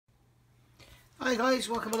Hi guys,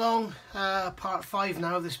 welcome along. Part 5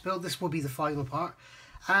 now of this build. This will be the final part.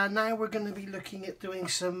 Now we're going to be looking at doing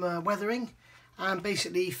some weathering and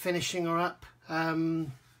basically finishing her up. What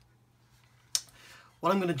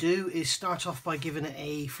I'm going to do is start off by giving it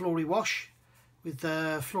a flory wash with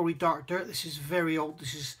flory dark dirt. This is very old.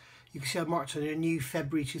 This is, you can see I marked on here, new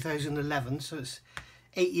February 2011, so it's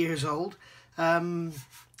 8 years old. I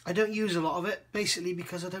don't use a lot of it basically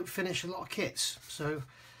because I don't finish a lot of kits, so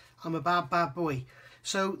I'm a bad boy.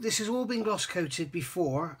 So this has all been gloss coated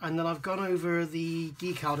before, and then I've gone over the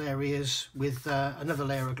decaled areas with another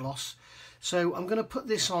layer of gloss. So I'm going to put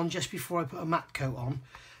this on just before I put a matte coat on.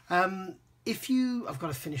 I've got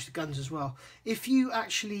to finish the guns as well. If you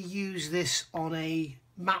actually use this on a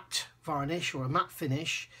matte varnish or a matte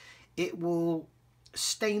finish, it will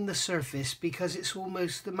stain the surface because it's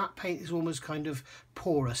almost, the matte paint is almost kind of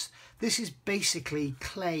porous. This is basically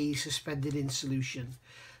clay suspended in solution.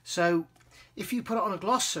 So if you put it on a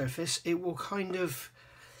gloss surface, it will kind of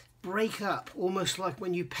break up, almost like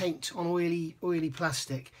when you paint on oily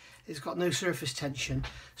plastic. It's got no surface tension.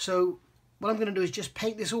 So what I'm going to do is just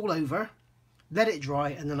paint this all over, let it dry,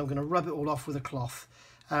 and then I'm going to rub it all off with a cloth.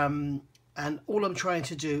 And all I'm trying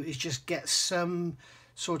to do is just get some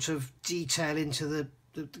sort of detail into the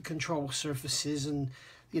control surfaces and,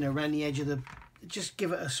 you know, around the edge of the, just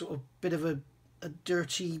give it a sort of bit of a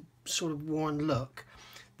dirty sort of worn look.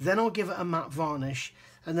 Then I'll give it a matte varnish,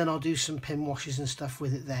 and then I'll do some pin washes and stuff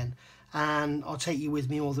with it then, and I'll take you with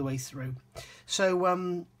me all the way through. So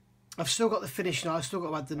I've still got the finish now. I've still got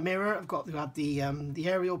to add the mirror, I've got to add the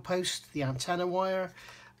aerial post, the antenna wire,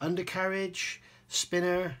 undercarriage,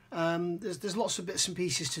 spinner. There's lots of bits and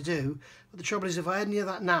pieces to do, but the trouble is if I add any of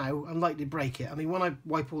that now, I'm likely to break it. I mean, when I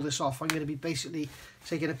wipe all this off, I'm going to be basically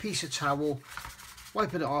taking a piece of towel,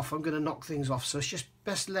 wiping it off. I'm going to knock things off, so it's just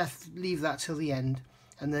best leave that till the end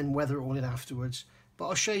and then weather it all in afterwards. But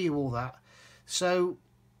I'll show you all that. So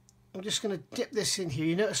I'm just going to dip this in here.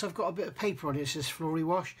 You notice I've got a bit of paper on it. It says flory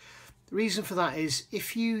wash. The reason for that is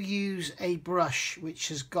if you use a brush which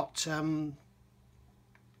has got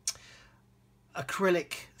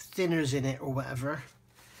acrylic thinners in it or whatever,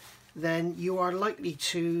 then you are likely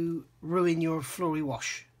to ruin your flory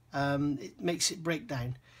wash. It makes it break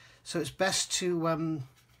down. So it's best to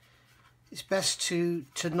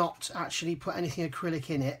not actually put anything acrylic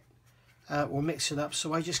in it or mix it up.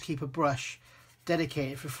 So I just keep a brush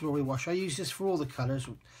dedicated for flory wash. I use this for all the colours.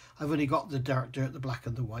 I've only got the dark dirt, the black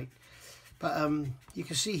and the white. But you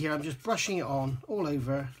can see here I'm just brushing it on all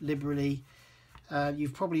over liberally.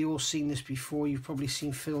 You've probably all seen this before. You've probably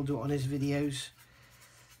seen Phil do it on his videos.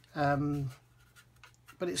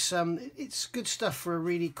 But it's good stuff for a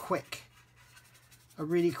really quick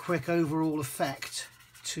overall effect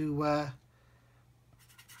to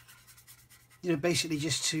you know, basically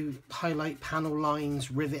just to highlight panel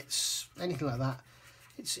lines, rivets, anything like that.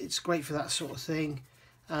 It's great for that sort of thing.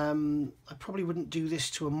 I probably wouldn't do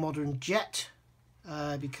this to a modern jet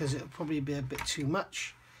because it'll probably be a bit too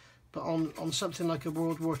much. But on something like a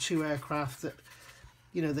World War II aircraft that,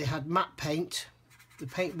 you know, they had matte paint, the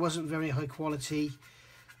paint wasn't very high quality,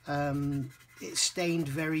 it stained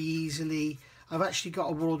very easily. I've actually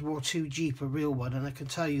got a World War II Jeep, a real one, and I can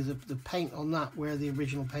tell you the paint on that, where the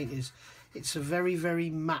original paint is, it's a very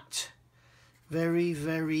matte,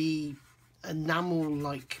 very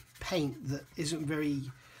enamel-like paint that isn't very,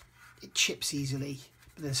 it chips easily.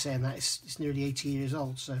 But then saying that, it's nearly 80 years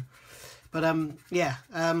old, so. But yeah,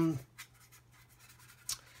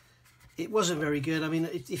 it wasn't very good. I mean,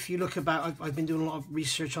 if you look about, I've been doing a lot of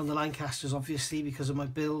research on the Lancasters, obviously, because of my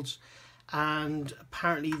builds, and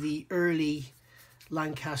apparently the early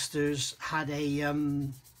Lancasters had a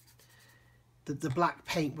the black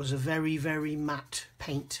paint was a very matte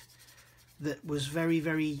paint that was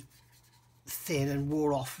very thin and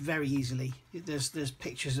wore off very easily. There's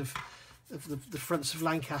pictures of the fronts of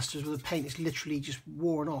Lancasters where the paint is literally just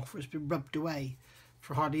worn off, or it's been rubbed away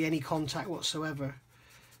for hardly any contact whatsoever.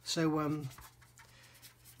 So I'm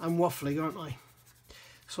waffling, aren't I?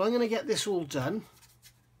 So I'm going to get this all done,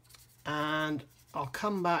 and I'll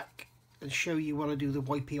come back and show you when I do the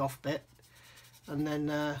wipey off bit, and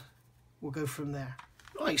then we'll go from there.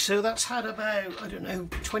 Right, so that's had about, I don't know,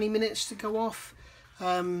 20 minutes to go off.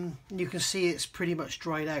 You can see it's pretty much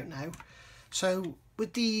dried out now. So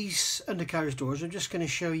with these undercarriage doors, I'm just going to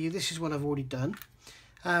show you, this is one I've already done.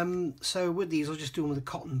 So with these, I'll just do them with a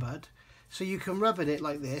cotton bud. So you can rub at it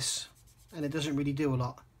like this, and it doesn't really do a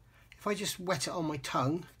lot. If I just wet it on my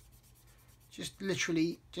tongue, just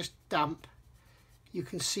literally just damp, you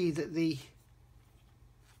can see that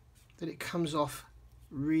it comes off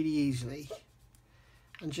really easily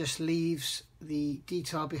and just leaves the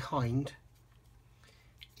detail behind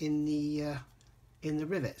in the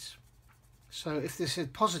rivets. So if this is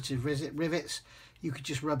positive rivets, you could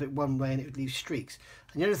just rub it one way and it would leave streaks.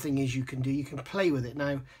 And the other thing is you can play with it.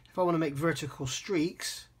 Now, if I want to make vertical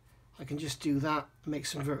streaks, I can just do that and make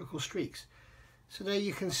some vertical streaks. So there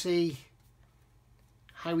you can see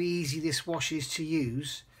how easy this wash is to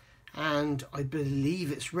use, and I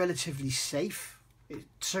believe it's relatively safe. It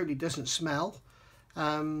certainly doesn't smell.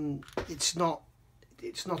 It's not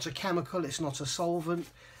a chemical, it's not a solvent.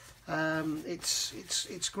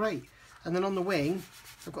 It's great. And then on the wing,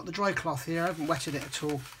 I've got the dry cloth here. I haven't wetted it at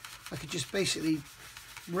all. I could just basically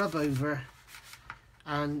rub over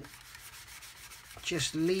and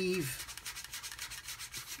just leave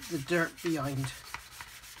the dirt behind.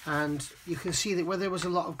 And you can see that where there was a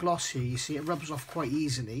lot of gloss here, you see it rubs off quite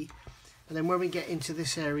easily. And then when we get into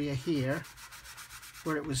this area here,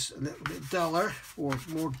 where it was a little bit duller, or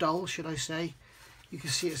more dull should I say, you can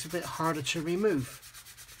see it's a bit harder to remove.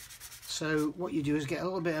 So what you do is get a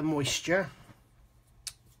little bit of moisture.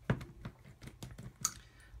 I've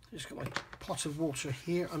just got my pot of water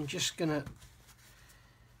here. I'm just gonna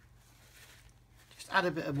add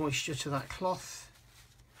a bit of moisture to that cloth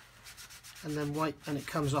and then wipe, and it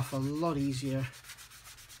comes off a lot easier,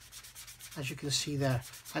 as you can see there.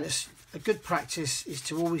 And it's a good practice is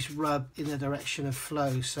to always rub in the direction of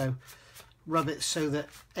flow. So rub it so that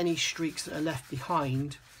any streaks that are left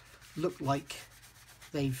behind look like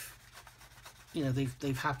they've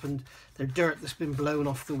happened. They're dirt that's been blown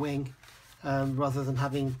off the wing, rather than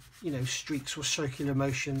having, you know, streaks or circular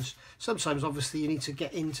motions. Sometimes obviously you need to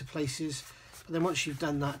get into places, but then once you've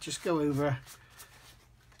done that, just go over,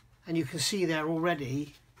 and you can see there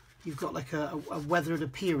already you've got like a weathered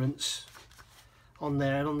appearance on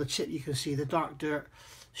there, and on the tip you can see the dark dirt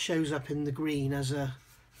shows up in the green as a,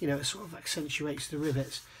 you know, it sort of accentuates the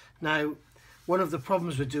rivets. Now, one of the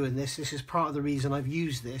problems with doing this is part of the reason I've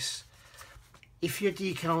used this. If your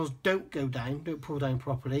decals don't pull down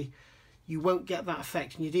properly, you won't get that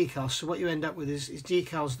effect in your decals. So what you end up with is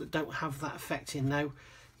decals that don't have that effect in. Now,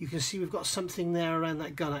 you can see we've got something there around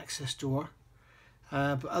that gun access door.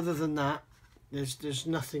 But other than that, there's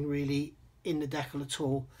nothing really in the decal at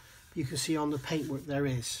all. You can see on the paintwork there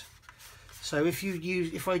is. So if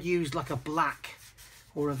I'd used like a black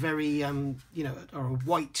or a very you know, or a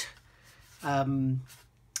white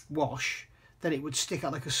wash, then it would stick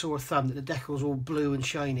out like a sore thumb that the decal's all blue and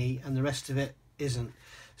shiny and the rest of it isn't.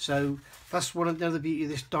 So that's another beauty of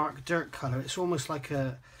this dark dirt colour. It's almost like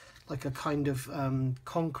a kind of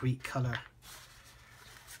concrete colour.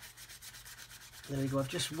 There we go. I've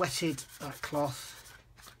just wetted that cloth.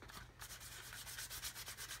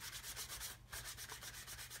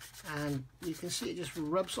 And you can see it just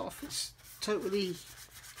rubs off. It's totally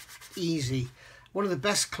easy. One of the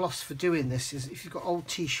best cloths for doing this is if you've got old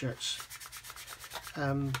t-shirts.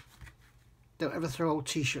 Don't ever throw old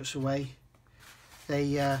t-shirts away.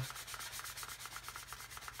 They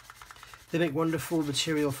make wonderful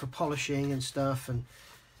material for polishing and stuff, and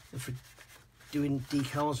for doing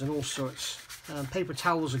decals and all sorts. Paper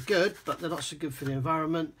towels are good, but they're not so good for the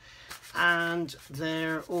environment, and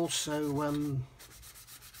they're also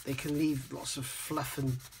they can leave lots of fluff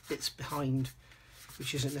and bits behind,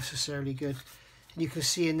 which isn't necessarily good. And you can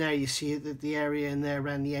see in there, you see the area in there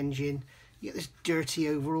around the engine. You get this dirty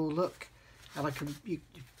overall look, and you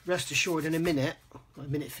rest assured in a minute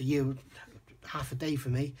for you, half a day for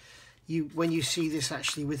me, when you see this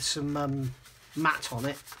actually with some matte on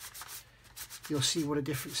it, you'll see what a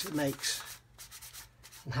difference it makes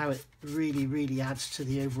and how it really, really adds to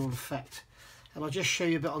the overall effect. And I'll just show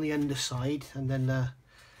you a bit on the underside, and then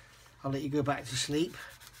I'll let you go back to sleep.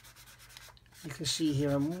 You can see here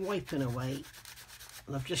I'm wiping away,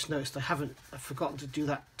 and I've just noticed I've forgotten to do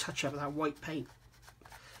that touch up with that white paint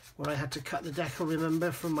where I had to cut the decal,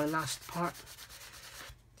 remember, from my last part.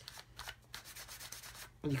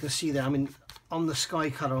 And you can see there, I mean, on the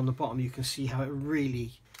sky colour on the bottom, you can see how it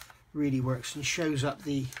really, really works and shows up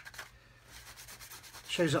the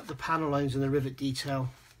panel lines and the rivet detail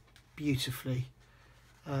beautifully.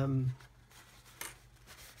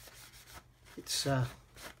 It's yeah,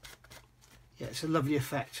 it's a lovely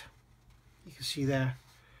effect. You can see there.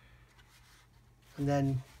 And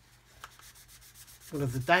then one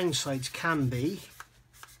of the downsides can be,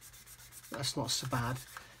 that's not so bad,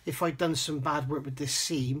 if I'd done some bad work with this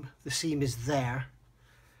seam, the seam is there,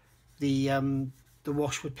 the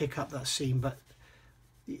wash would pick up that seam, but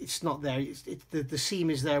it's not there. The seam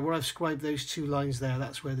is there. Where I've scribed those two lines there,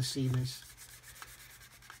 that's where the seam is.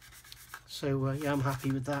 So yeah, I'm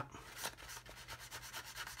happy with that.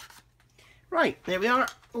 Right, there we are,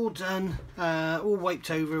 all done, all wiped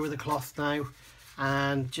over with a cloth now,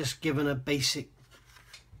 and just given a basic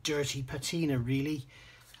dirty patina really.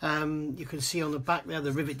 You can see on the back there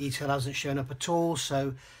the rivet detail hasn't shown up at all,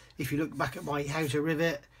 so if you look back at my how to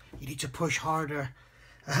rivet, you need to push harder.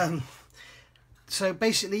 So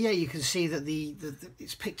basically, yeah, you can see that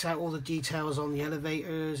it's picked out all the details on the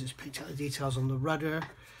elevators, it's picked out the details on the rudder.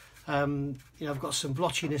 You know, I've got some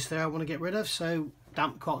blotchiness there I want to get rid of, so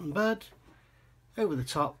damp cotton bud over the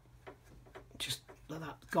top, just like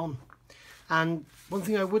that, gone. And one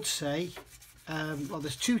thing I would say, well,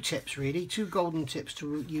 there's two tips really, two golden tips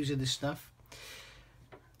to using this stuff.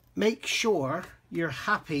 Make sure you're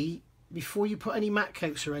happy before you put any matte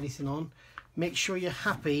coats or anything on. Make sure you're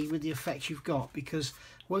happy with the effect you've got, because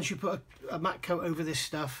once you put a matte coat over this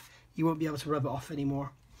stuff, you won't be able to rub it off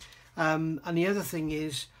anymore. And the other thing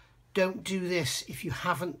is, don't do this if you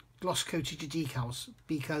haven't gloss coated your decals,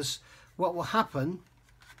 because what will happen,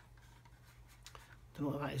 don't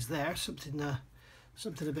know what that is there, something a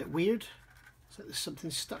bit weird, it's like there's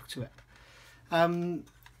something stuck to it.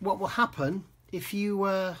 What will happen if you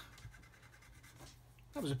that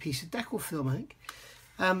was a piece of decal film, I think.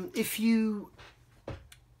 If you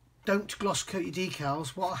don't gloss coat your decals,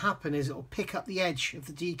 what will happen is it will pick up the edge of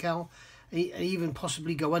the decal and even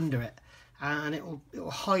possibly go under it, and it will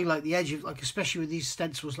highlight the edge of, like, especially with these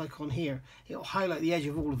stencils like on here, it will highlight the edge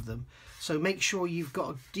of all of them. So make sure you've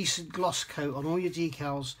got a decent gloss coat on all your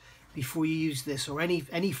decals before you use this, or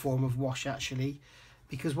any form of wash actually,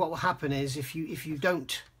 because what will happen is if you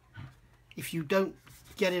don't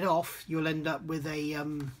get it off, you'll end up with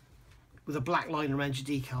a black line around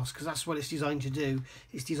your decals, because that's what it's designed to do.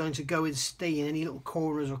 It's designed to go and stay in any little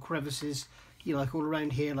corners or crevices, you know, like all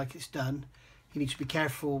around here, like it's done. You need to be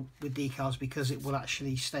careful with decals because it will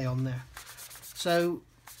actually stay on there. So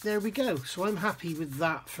there we go. So I'm happy with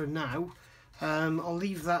that for now. I'll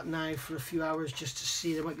leave that now for a few hours just to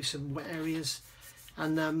see. There might be some wet areas,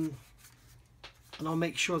 and I'll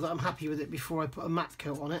make sure that I'm happy with it before I put a matte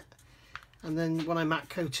coat on it. And then when I matte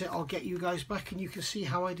coat it, I'll get you guys back and you can see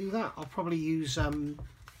how I do that. I'll probably use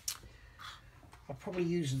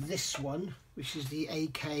this one, which is the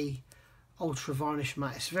AK Ultra Varnish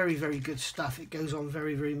Matte. It's very, very good stuff. It goes on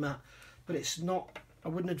very, very matte, but it's not, I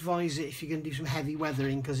wouldn't advise it if you're going to do some heavy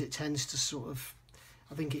weathering, because it tends to sort of,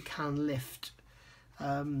 I think it can lift.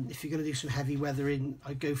 If you're going to do some heavy weathering,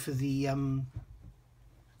 I'd go for the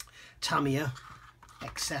Tamiya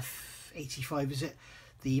XF85, is it?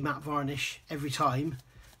 The matte varnish every time.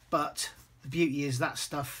 But the beauty is that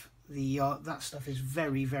stuff, that stuff is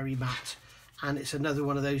very, very matte, and it's another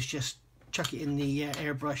one of those, just chuck it in the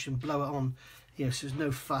airbrush and blow it on, you know, so there's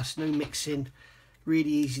no fuss, no mixing, really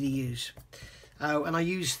easy to use. And I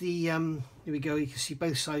use the here we go, you can see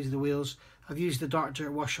both sides of the wheels. I've used the dark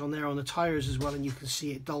dirt wash on there on the tires as well, and you can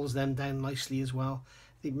see it dulls them down nicely as well.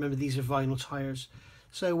 Remember, these are vinyl tires.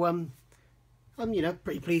 So I'm, you know,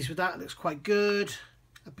 pretty pleased with that. It looks quite good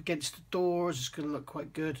up against the doors. It's going to look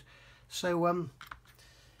quite good. So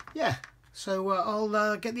yeah, so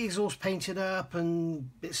I'll get the exhaust painted up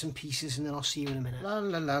and bits and pieces, and then I'll see you in a minute. La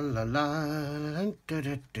la la la la.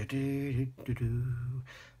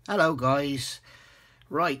 Hello guys.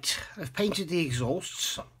 Right, I've painted the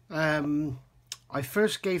exhausts. I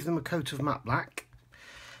first gave them a coat of matte black,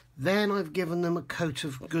 then I've given them a coat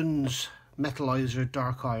of Guns Metallizer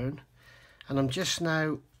Dark Iron, and I'm just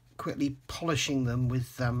now quickly polishing them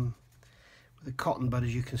with a cotton bud,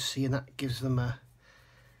 as you can see, and that gives them a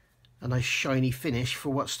nice shiny finish for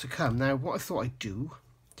what's to come. Now, what I thought I'd do,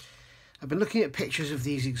 I've been looking at pictures of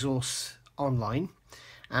these exhausts online,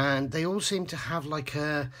 and they all seem to have like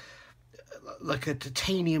a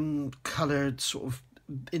titanium coloured sort of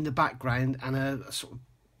in the background, and a sort of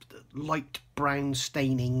light brown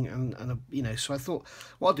staining, and a, you know, so I thought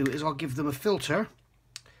what I'll do is I'll give them a filter,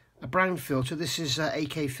 a brown filter. This is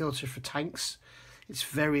AK filter for tanks. It's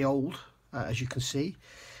very old, as you can see.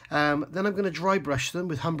 Then I'm going to dry brush them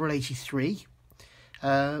with Humbrol 83,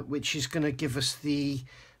 which is going to give us the,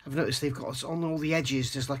 I've noticed they've got on all the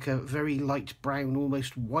edges, there's like a very light brown,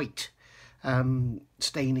 almost white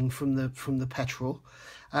staining from the petrol,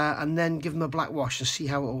 and then give them a black wash and see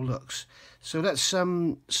how it all looks. So let's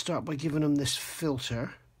start by giving them this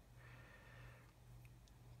filter.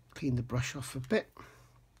 Clean the brush off a bit,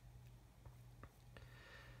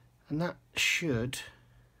 and that should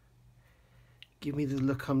give me the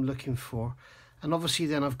look I'm looking for. And obviously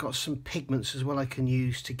then I've got some pigments as well I can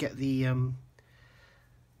use to get the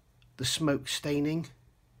smoke staining.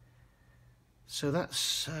 So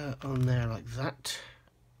that's on there like that.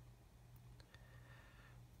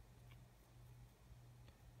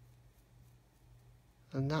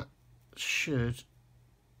 And that should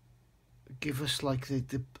give us like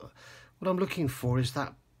the what I'm looking for is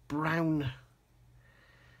that brown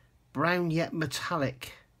brown yet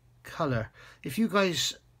metallic colour. If you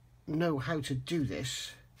guys know how to do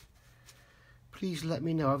this, please let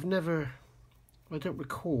me know. I don't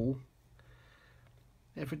recall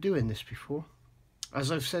ever doing this before.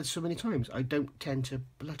 As I've said so many times, I don't tend to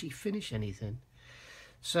bloody finish anything.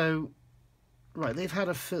 So, right, they've had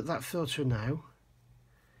that filter now.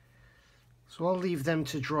 So I'll leave them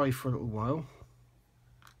to dry for a little while.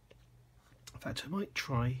 In fact, I might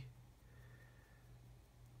try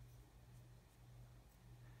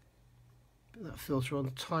put that filter on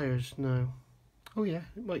the tyres now. Oh yeah,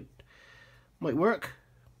 it might work.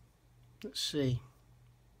 Let's see.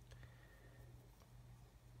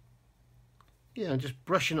 Yeah, I'm just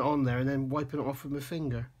brushing it on there and then wiping it off with my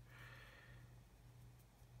finger.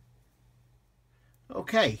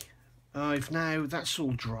 Okay, that's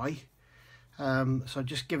all dry. So I'm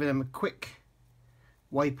just giving them a quick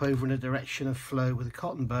wipe over in the direction of flow with a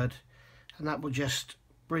cotton bud, and that will just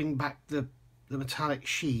bring back the metallic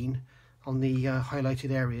sheen on the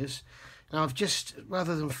highlighted areas. Now I've just,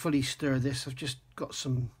 rather than fully stir this, I've just got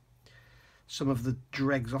some of the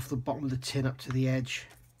dregs off the bottom of the tin up to the edge.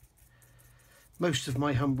 Most of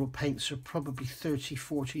my Humbrol paints are probably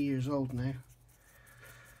 30-40 years old now.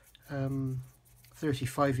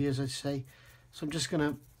 35 years I'd say. So I'm just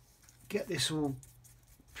going to get this all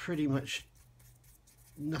pretty much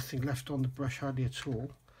nothing left on the brush, hardly at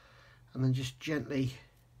all, and then just gently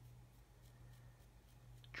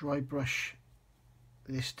dry brush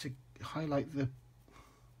this to highlight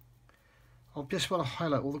I just want to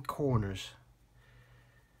highlight all the corners,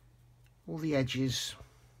 all the edges.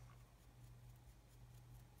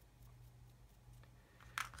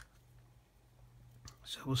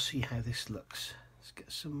 So we'll see how this looks. Let's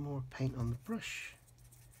get some more paint on the brush.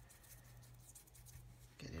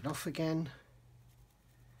 Get it off again.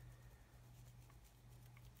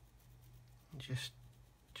 And just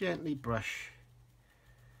gently brush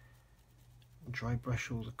and dry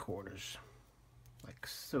brush all the corners, like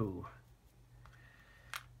so.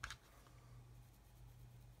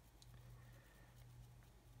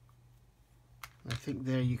 I think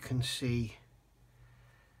there you can see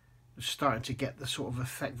we're starting to get the sort of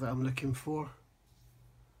effect that I'm looking for.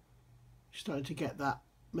 Starting to get that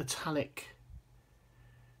metallic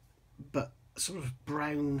but sort of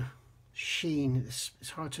brown sheen. It's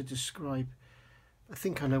hard to describe. I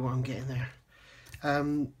think I know what I'm getting there.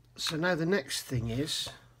 So now the next thing is,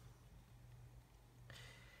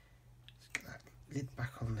 let's get that lid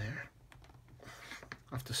back on there.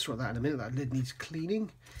 I'll have to sort that in a minute. That lid needs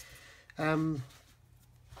cleaning. And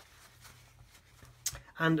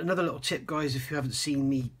another little tip, guys, if you haven't seen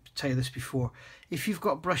me tell you this before, if you've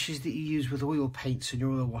got brushes that you use with oil paints and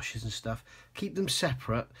your oil washes and stuff, keep them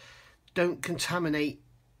separate. Don't contaminate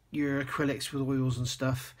your acrylics with oils and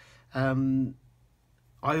stuff. I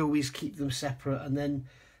always keep them separate, and then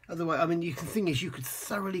otherwise, I mean, the thing is, you could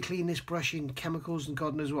thoroughly clean this brush in chemicals and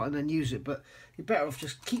God knows what and then use it, but you're better off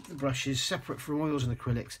just keep the brushes separate from oils and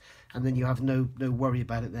acrylics, and then you have no worry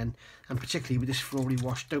about it then. And particularly with this flory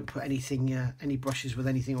wash, don't put anything any brushes with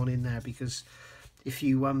anything on in there, because if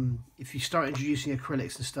you start introducing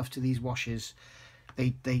acrylics and stuff to these washes,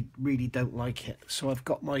 they really don't like it. So I've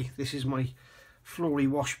got this is my flory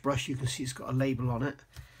wash brush. You can see it's got a label on it.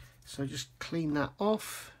 So just clean that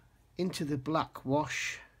off into the black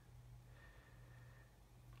wash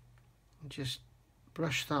and just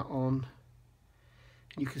brush that on.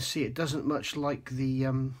 You can see it doesn't much like the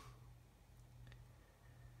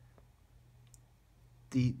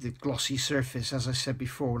glossy surface. As I said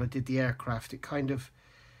before, when I did the aircraft, it kind of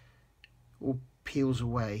all peels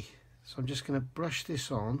away. So I'm just going to brush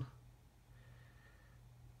this on.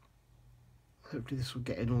 Hopefully this will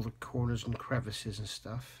get in all the corners and crevices and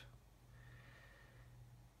stuff.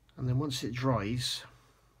 And then once it dries,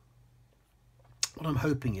 what I'm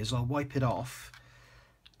hoping is I'll wipe it off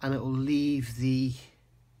and it will leave the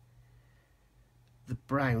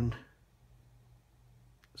brown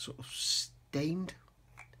sort of stained.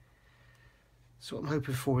 So what I'm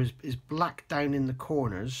hoping for is black down in the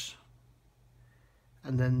corners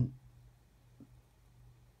and then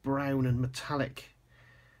brown and metallic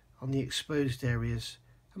on the exposed areas.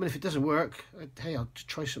 I mean, if it doesn't work, hey, I'll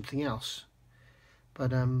try something else.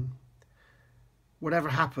 But whatever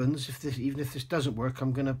happens, even if this doesn't work,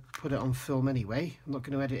 I'm going to put it on film anyway. I'm not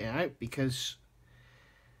going to edit it out because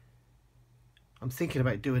I'm thinking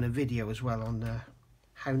about doing a video as well on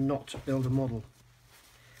how not to build a model.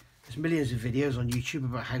 There's millions of videos on YouTube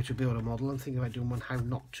about how to build a model. I'm thinking about doing one how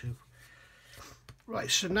not to. Right,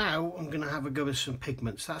 so now I'm going to have a go with some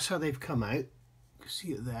pigments. That's how they've come out. You can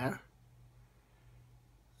see it there.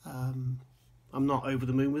 I'm not over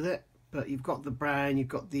the moon with it. but you've got the brown, you've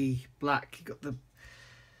got the black, you've got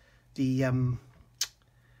the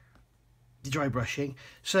dry brushing.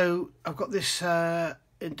 So I've got this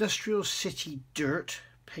Industrial City Dirt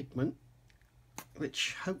pigment,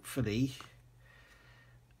 which hopefully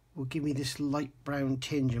will give me this light brown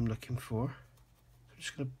tinge I'm looking for. I'm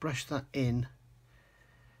just going to brush that in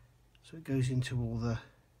so it goes into all the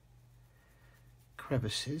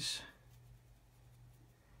crevices.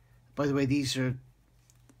 By the way, these are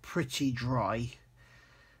pretty dry.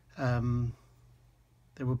 There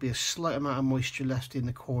will be a slight amount of moisture left in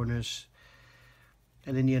the corners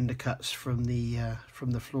and in the undercuts from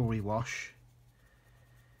the flory wash,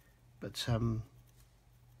 but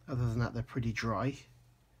other than that they're pretty dry.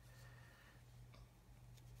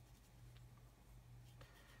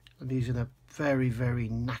 I'm using a very, very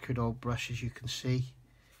knackered old brush, as you can see.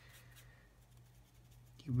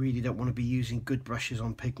 You really don't want to be using good brushes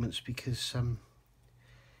on pigments because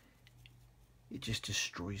it just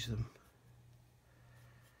destroys them.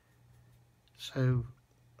 So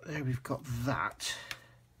there we've got that.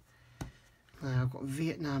 Now I've got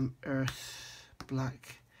Vietnam Earth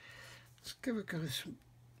Black. Let's give it a go with some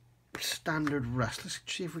standard rust. Let's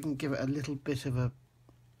see if we can give it a little bit of a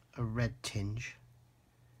red tinge.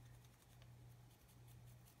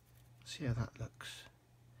 See how that looks.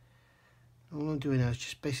 All I'm doing now is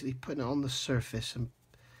just basically putting it on the surface, and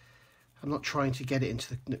I'm not trying to get it into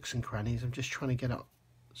the nooks and crannies. I'm just trying to get it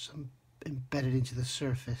some embedded into the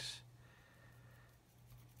surface.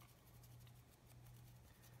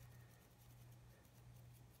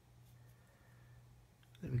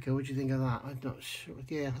 There we go. What do you think of that? I'm not sure.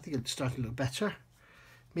 Yeah, I think it's starting to look better.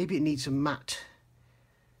 Maybe it needs a matte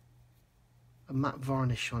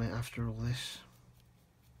varnish on it after all this.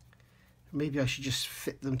 Maybe I should just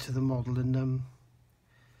fit them to the model and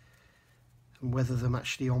weather them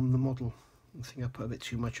actually on the model. I think I put a bit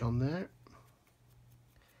too much on there.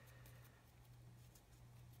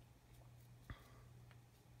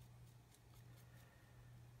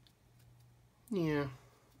 Yeah.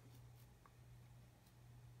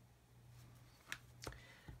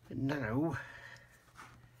 But now,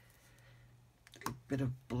 a bit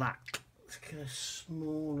of black. Let's get a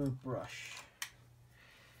smaller brush.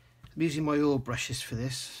 I'm using my oil brushes for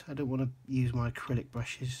this. I don't want to use my acrylic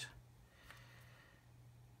brushes.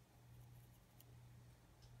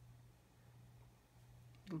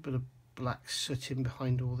 A little bit of black soot in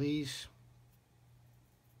behind all these.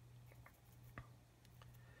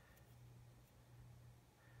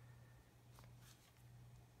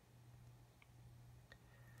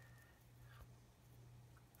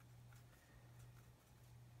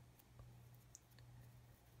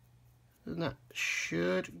 And that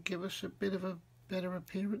should give us a bit of a better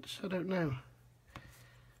appearance. I don't know.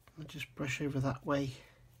 I'll just brush over that way.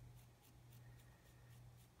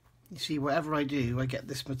 You see, whatever I do, I get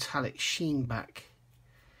this metallic sheen back,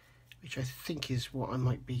 which I think is what I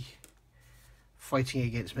might be fighting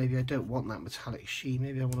against. Maybe I don't want that metallic sheen.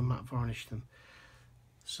 Maybe I want to matte varnish them.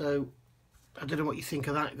 So, I don't know what you think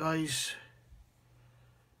of that, guys.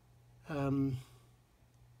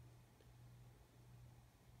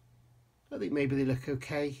 I think maybe they look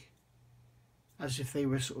okay, as if they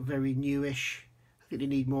were sort of very newish. I think they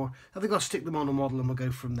need more. I think I'll stick them on a model and we'll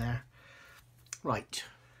go from there. Right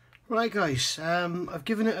guys, I've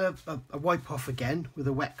given it a wipe off again with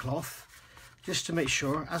a wet cloth, just to make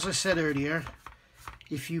sure. As I said earlier,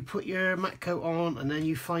 if you put your matte coat on and then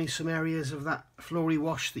you find some areas of that flory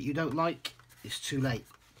wash that you don't like, it's too late.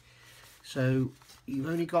 So you've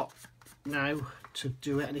only got now to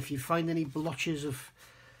do it, and if you find any blotches of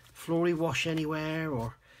flory wash anywhere,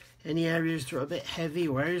 or any areas that are a bit heavy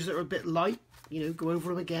or areas that are a bit light, you know, go over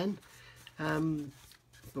them again.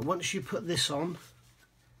 But once you put this on,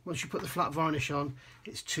 once you put the flat varnish on,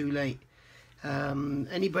 it's too late.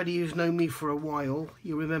 Anybody who's known me for a while,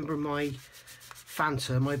 you remember my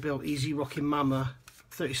Phantom. I built Easy Rockin' Mama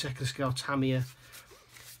 32nd scale Tamiya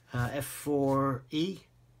F4E,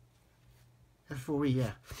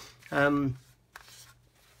 yeah,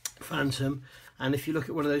 Phantom. And if you look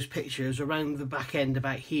at one of those pictures, around the back end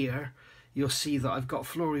about here, you'll see that I've got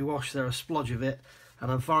flory wash there, a splodge of it,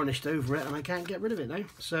 and I've varnished over it, and I can't get rid of it now.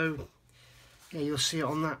 So yeah, you'll see it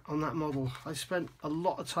on that model. I spent a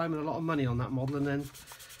lot of time and a lot of money on that model, and then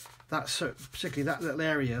particularly that little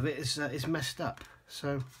area of it is messed up.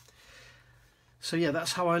 So yeah,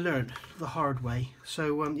 that's how I learned the hard way.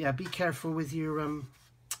 So yeah, be careful with your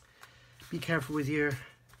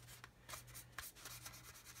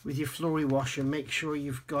flory wash, and make sure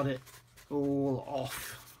you've got it all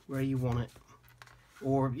off where you want it.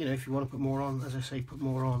 Or, you know, if you want to put more on, as I say, put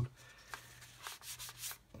more on.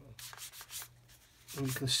 And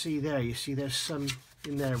you can see there, you see there's some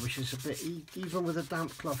in there which is a bit, even with a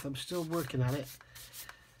damp cloth, I'm still working at it.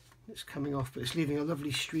 It's coming off, but it's leaving a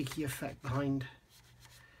lovely streaky effect behind,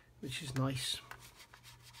 which is nice.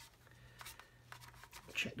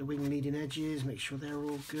 Check the wing leading edges, make sure they're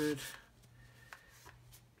all good.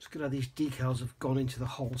 It's good how these decals have gone into the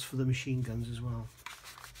holes for the machine guns as well.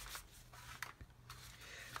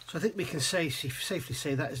 So I think we can safely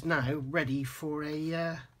say that is now ready for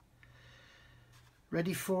a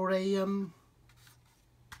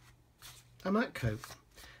matte coat.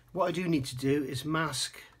 What I do need to do is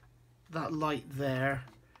mask that light there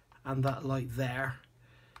and that light there.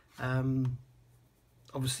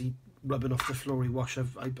 Obviously rubbing off the Flory wash.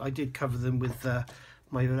 I did cover them with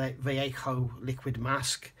my Vallejo liquid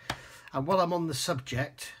mask. And while I'm on the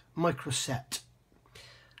subject, microset.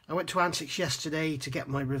 I went to Antics yesterday to get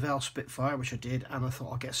my Revell Spitfire, which I did, and I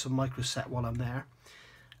thought I'll get some microset while I'm there.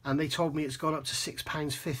 And they told me it's gone up to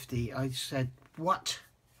 £6.50. I said, what?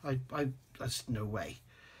 That's no way.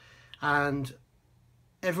 And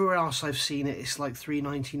everywhere else I've seen it, it's like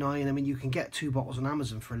 £3.99. I mean, you can get 2 bottles on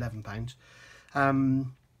Amazon for £11.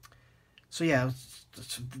 So yeah,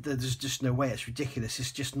 there's just no way. It's ridiculous.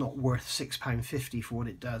 It's just not worth £6.50 for what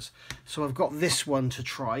it does. So I've got this one to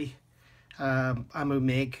try. Ammo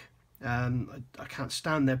MIG. I can't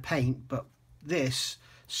stand their paint, but this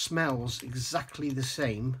smells exactly the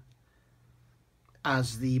same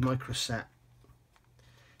as the microset.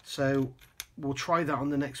 So we'll try that on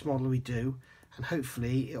the next model we do, and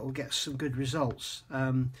hopefully it'll get some good results. But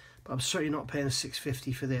I'm certainly not paying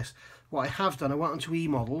 £6.50 for this. What I have done, I went onto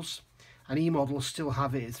eModels, and eModels still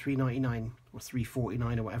have it at £3.99 or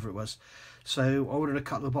 £3.49 or whatever it was. So I ordered a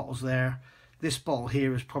couple of bottles there. This bottle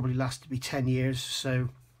here has probably lasted me 10 years, so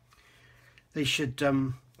they should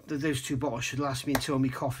those 2 bottles should last me until me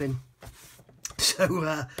coughing.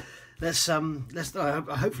 So let's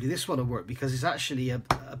hopefully this one will work, because it's actually a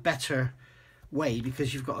better way,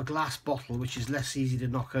 because you've got a glass bottle which is less easy to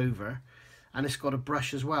knock over, and it's got a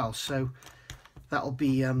brush as well. So that'll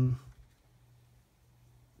be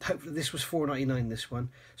hopefully, this was £4.99 this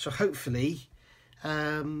one, so hopefully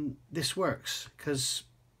this works, because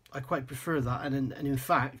I quite prefer that. And in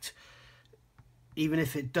fact, even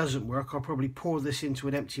if it doesn't work, I'll probably pour this into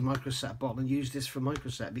an empty microset bottle and use this for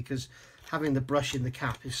microset, because having the brush in the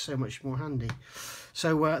cap is so much more handy.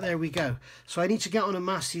 So there we go. So I need to get on and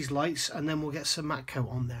mask these lights, and then we'll get some matte coat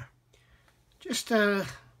on there. Just a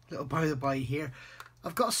little by the by here,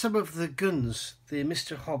 I've got some of the guns, the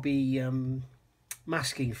Mr. Hobby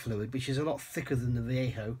masking fluid, which is a lot thicker than the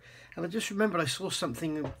Vallejo, and I just remembered I saw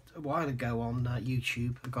something a while ago on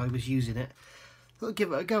YouTube. A guy was using it. Thought I'd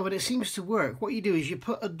give it a go, and it seems to work. What you do is you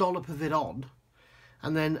put a dollop of it on,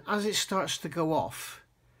 and then as it starts to go off,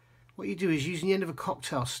 what you do is, using the end of a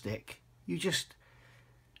cocktail stick, you just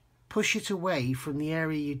push it away from the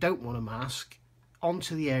area you don't want to mask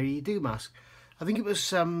onto the area you do mask. I think it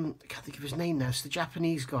was I can't think of his name now. It's the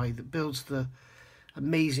Japanese guy that builds the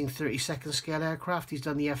amazing 32nd scale aircraft. He's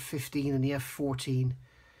done the F-15 and the F-14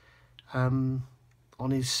 on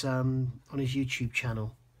his YouTube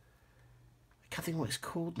channel. I can't think what it's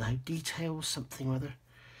called now. Details something or other.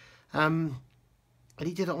 And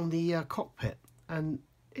he did it on the cockpit, and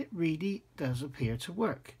it really does appear to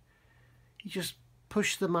work. You just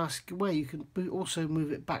push the mask away. You can also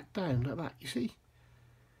move it back down like that. You see?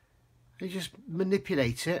 You just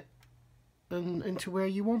manipulate it and into where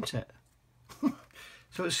you want it.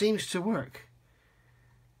 So it seems to work.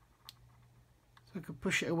 So I could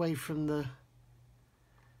push it away from the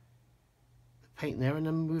paint there and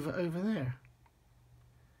then move it over there.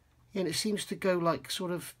 Yeah, and it seems to go like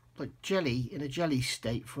sort of like jelly, in a jelly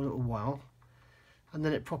state for a little while, and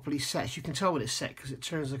then it properly sets. You can tell when it's set because it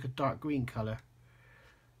turns like a dark green colour,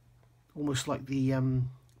 almost like the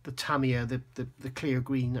Tamiya, the clear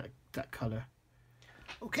green, that colour.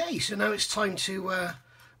 Okay, so now it's time to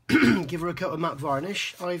give her a coat of matte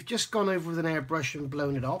varnish. I've just gone over with an airbrush and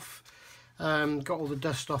blown it off. Got all the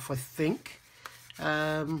dust off, I think. It's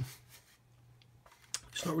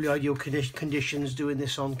not really ideal conditions doing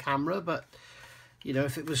this on camera, but you know,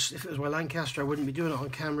 if it was my Lancaster, I wouldn't be doing it on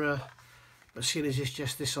camera. But seeing as it's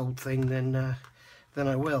just this old thing, then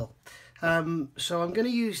I will. So I'm going to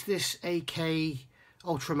use this AK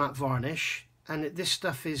Ultra Matte Varnish, and this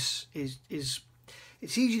stuff is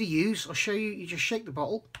it's easy to use. I'll show you. You just shake the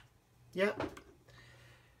bottle, yeah,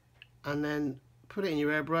 and then put it in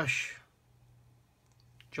your airbrush.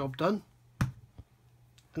 Job done,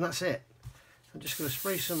 and that's it. I'm just going to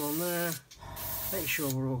spray some on there, make sure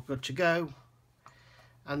we're all good to go,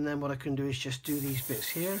 and then what I can do is just do these bits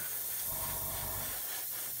here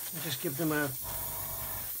and just give them a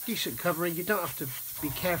decent covering. You don't have to be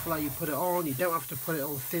careful how you put it on. You don't have to put it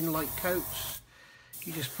on thin light coats.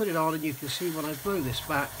 You just put it on, and you can see when I blow this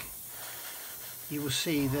back, you will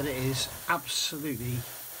see that it is absolutely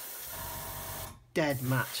dead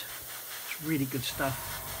matte. It's really good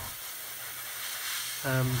stuff.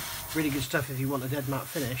 Really good stuff if you want a dead matte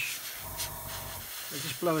finish. I'm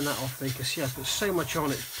just blowing that off there. You can see I put so much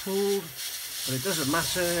on it's pulled, but it doesn't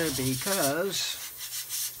matter because,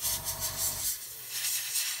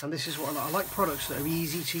 and this is what I like products that are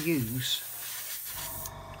easy to use,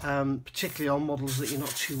 particularly on models that you're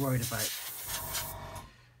not too worried about.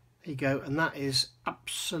 There you go, and that is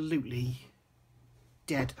absolutely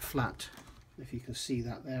dead flat, if you can see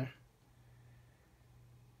that there.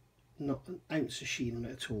 Not an ounce of sheen on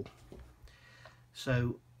it at all.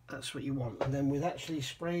 So that's what you want. And then with actually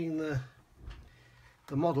spraying the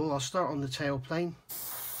model, I'll start on the tailplane.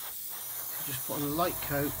 Just put on a light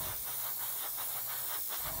coat,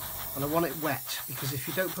 and I want it wet, because if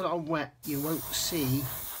you don't put it on wet, you won't see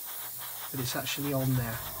that it's actually on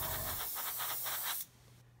there.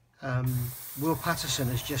 Will Patterson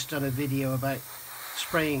has just done a video about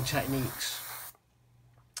spraying techniques,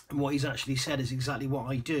 and what he's actually said is exactly what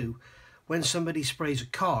I do. When somebody sprays a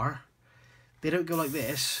car, they don't go like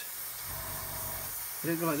this. They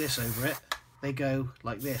don't go like this over it. They go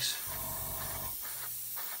like this.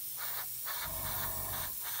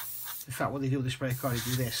 In fact, what they do with the spray a car, they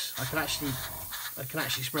do this. I can actually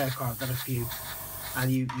spray a car. I've done a few,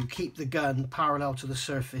 and you keep the gun parallel to the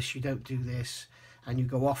surface. You don't do this, and you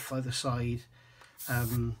go off either side.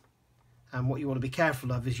 And what you want to be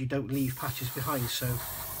careful of is you don't leave patches behind. So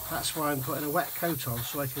that's why I'm putting a wet coat on,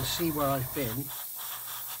 so I can see where I've been.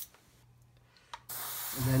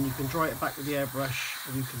 And then you can dry it back with the airbrush,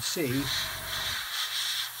 and you can see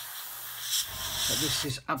that this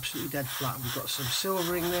is absolutely dead flat. We've got some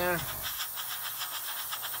silvering there,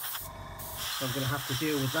 so I'm going to have to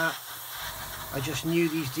deal with that. I just knew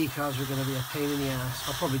these decals were going to be a pain in the ass.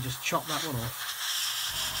 I'll probably just chop that one off.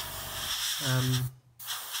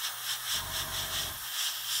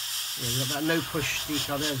 Yeah, we've got that no push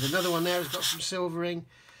decal there. There's another one there that's got some silvering.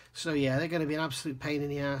 So yeah, they're going to be an absolute pain in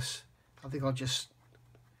the ass. I think I'll just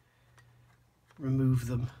remove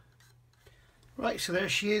them. Right, so there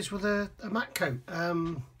she is with a matte coat.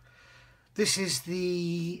 This is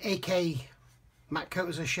the AK matte coat,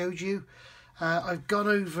 as I showed you. I've gone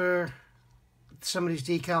over some of these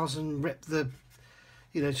decals and ripped the,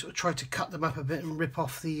 sort of tried to cut them up a bit and rip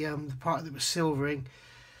off the part that was silvering.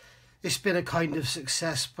 It's been a kind of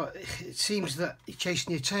success, but it seems that you're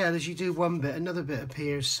chasing your tail. As you do one bit, another bit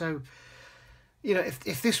appears. So,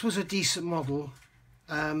 if this was a decent model,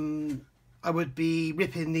 I would be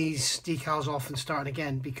ripping these decals off and starting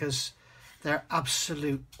again, because they're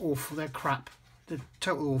absolute awful. They're crap. They're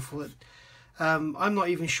total awful. I'm not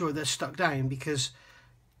even sure they're stuck down, because,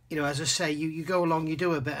 as I say, you go along, you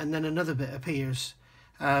do a bit, and then another bit appears.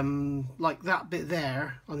 Like that bit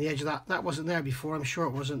there on the edge of that wasn't there before. I'm sure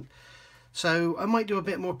it wasn't. So I might do a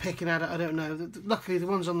bit more picking at it. I don't know. Luckily, the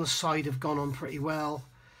ones on the side have gone on pretty well.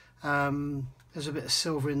 There's a bit of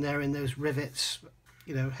silver in there in those rivets.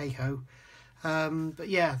 Hey ho. But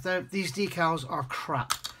yeah, these decals are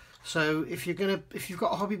crap. So if you've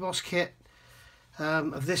got a Hobby Boss kit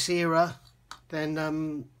of this era,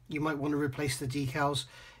 then you might want to replace the decals.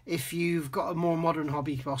 If you've got a more modern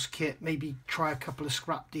Hobby Boss kit, maybe try a couple of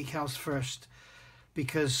scrap decals first,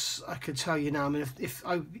 because I could tell you now, I mean,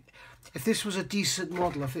 if this was a decent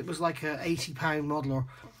model, if it was like a £80 model, or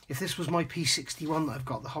if this was my P61 that I've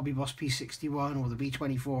got, the Hobby Boss P61 or the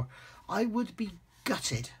B24, I would be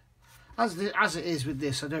gutted. As it is with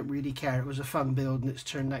this, I don't really care. It was a fun build, and it's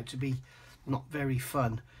turned out to be not very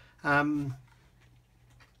fun. So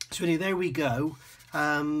anyway, there we go.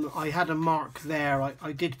 I had a mark there.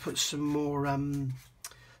 I did put some more,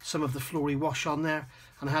 some of the Flory wash on there,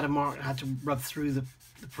 and I had a mark. I had to rub through the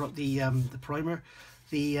primer,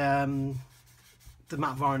 the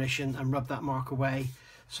matte varnish, and rub that mark away.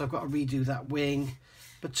 So I've got to redo that wing.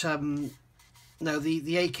 But no,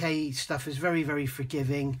 the AK stuff is very, very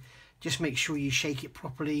forgiving. Just make sure you shake it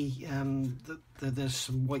properly. There's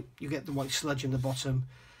some white. You get the white sludge in the bottom.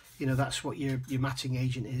 That's what your matting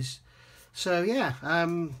agent is. So yeah,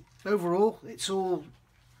 overall it's all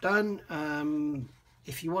done.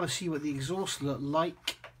 If you want to see what the exhaust look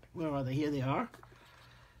like, where are they? Here they are.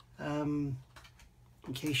 In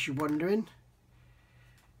case you're wondering,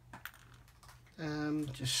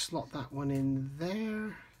 just slot that one in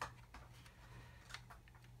there,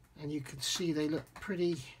 and you can see they look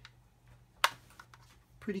pretty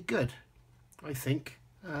good, I think.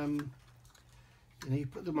 You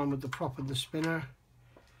put them on with the prop and the spinner,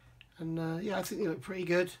 and yeah, I think they look pretty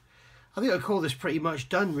good. I think I'd call this pretty much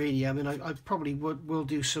done really. I mean, I probably will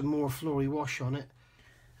do some more flory wash on it.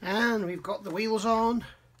 And we've got the wheels on,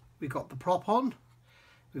 we've got the prop on,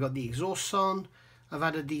 we've got the exhausts on. I've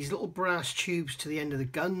added these little brass tubes to the end of the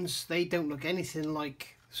guns. They don't look anything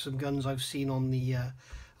like some guns I've seen on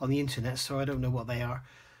the internet, so I don't know what they are.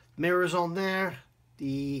 Mirrors on there,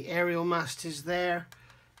 the aerial mast is there,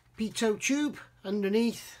 pitot tube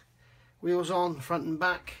underneath, wheels on front and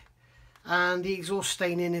back, and the exhaust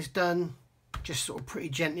staining is done just sort of pretty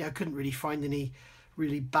gently. I couldn't really find any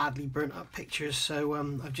really badly burnt up pictures, so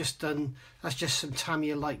I've just done, that's just some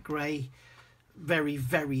Tamiya light grey, very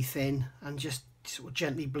very thin, and just sort of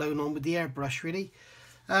gently blown on with the airbrush really.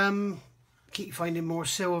 Keep finding more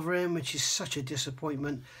silver in, which is such a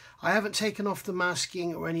disappointment. I haven't taken off the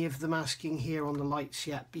masking or any of the masking here on the lights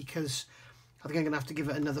yet, because I think I'm going to have to give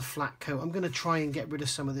it another flat coat. I'm going to try and get rid of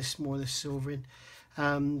some of this, more of this silvering.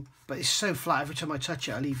 But it's so flat, every time I touch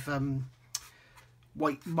it I leave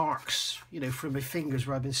white marks, you know, from my fingers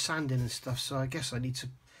where I've been sanding and stuff. So I guess I need to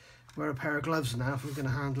wear a pair of gloves now if I'm going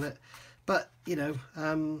to handle it. But, you know,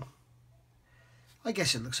 I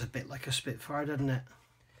guess it looks a bit like a Spitfire, doesn't it?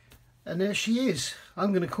 And there she is.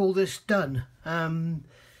 I'm going to call this done.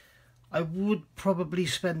 I would probably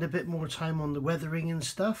spend a bit more time on the weathering and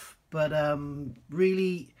stuff, but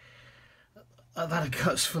really I've had a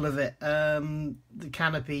guts full of it. The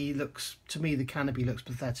canopy looks, to me the canopy looks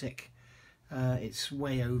pathetic. It's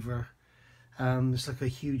way over. It's like a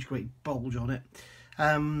huge great bulge on it.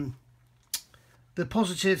 The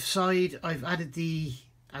positive side, I've added the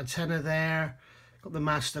antenna there, got the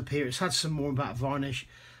mast up here. It's had some more matte varnish.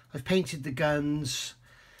 I've painted the guns,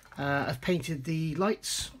 I've painted the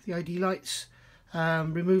lights, the ID lights,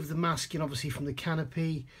 removed the masking obviously from the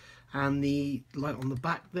canopy and the light on the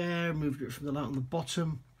back there, moved it from the light on the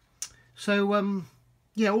bottom. So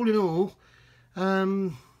yeah, all in all,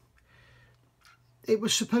 it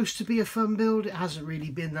was supposed to be a fun build. It hasn't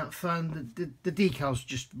really been that fun. The decals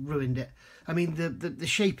just ruined it. I mean, the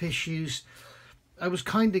shape issues, I was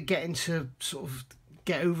kind of getting to sort of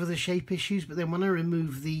get over the shape issues, but then when I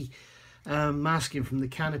remove the masking from the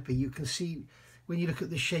canopy, you can see, when you look at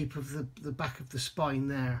the shape of the back of the spine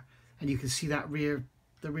there, and you can see that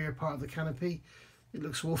the rear part of the canopy, it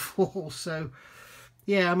looks awful. So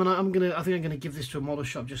yeah, I mean, I think I'm gonna give this to a model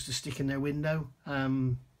shop just to stick in their window.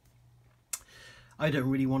 I don't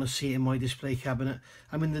really want to see it in my display cabinet.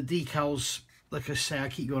 I mean, the decals, like I say, I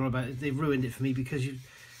keep going on about it, they've ruined it for me, because you've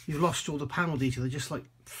lost all the panel detail. They're just like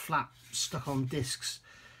flat, stuck on discs.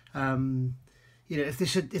 You know, if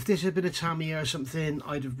this had been a Tamiya or something,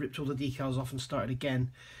 I'd have ripped all the decals off and started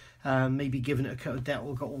again. Maybe given it a coat of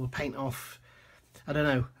decal, got all the paint off. I don't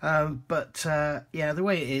know. But yeah, the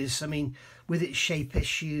way it is, I mean, with its shape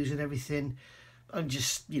issues and everything, I'm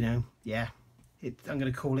just, you know, yeah, I'm going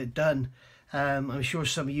to call it done. I'm sure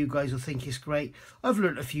some of you guys will think it's great. I've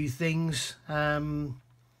learnt a few things. I mean,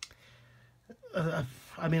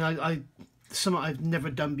 some I've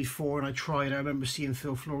never done before, and I tried. I remember seeing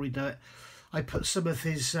Phil Flory do it. I put some of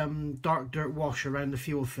his dark dirt wash around the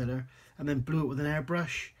fuel filler and then blew it with an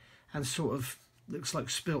airbrush, and sort of looks like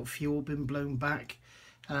spilt fuel been blown back,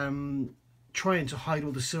 trying to hide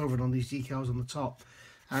all the silver on these decals on the top.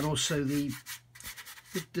 And also the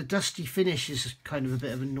dusty finish is kind of a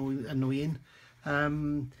bit of annoying. I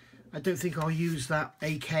don't think I'll use that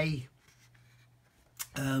AK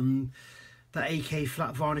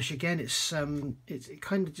flat varnish again. It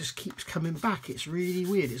kind of just keeps coming back. It's really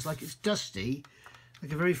weird. It's like it's dusty,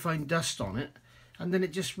 like a very fine dust on it, and then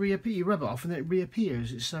it just reappears. You rub it off and then it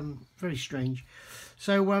reappears. It's very strange.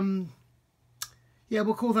 So yeah,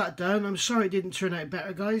 we'll call that done. I'm sorry it didn't turn out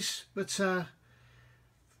better, guys, but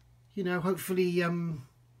you know, hopefully you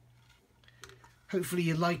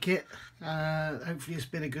like it. Hopefully it's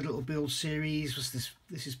been a good little build series.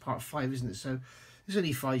 This is part 5, isn't it? So there's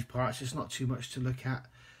only 5 parts, it's not too much to look at.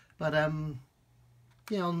 But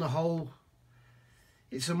yeah, on the whole,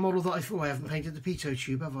 it's a model that I haven't painted the pitot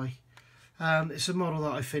tube, have I? It's a model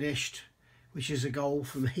that I finished, which is a goal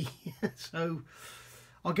for me. So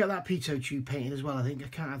I'll get that pitot tube painted as well, I think. I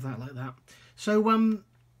can't have that like that. So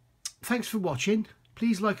thanks for watching.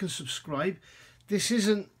 Please like and subscribe. This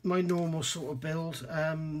isn't my normal sort of build.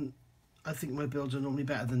 I think my builds are normally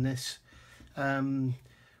better than this.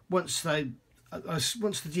 Once the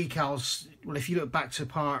decals, well, if you look back to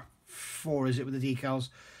part 4, is it, with the decals,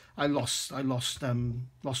 I lost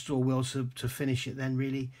all will to finish it then,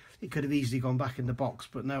 really. It could have easily gone back in the box,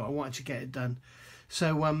 but no, I wanted to get it done.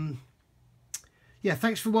 So yeah,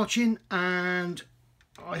 thanks for watching, and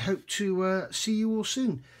I hope to see you all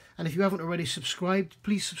soon. And if you haven't already subscribed,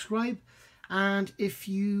 please subscribe. And if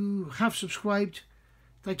you have subscribed,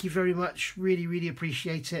 Thank you very much. Really, really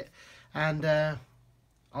appreciate it. And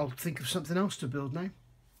I'll think of something else to build now.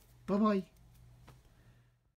 Bye-bye.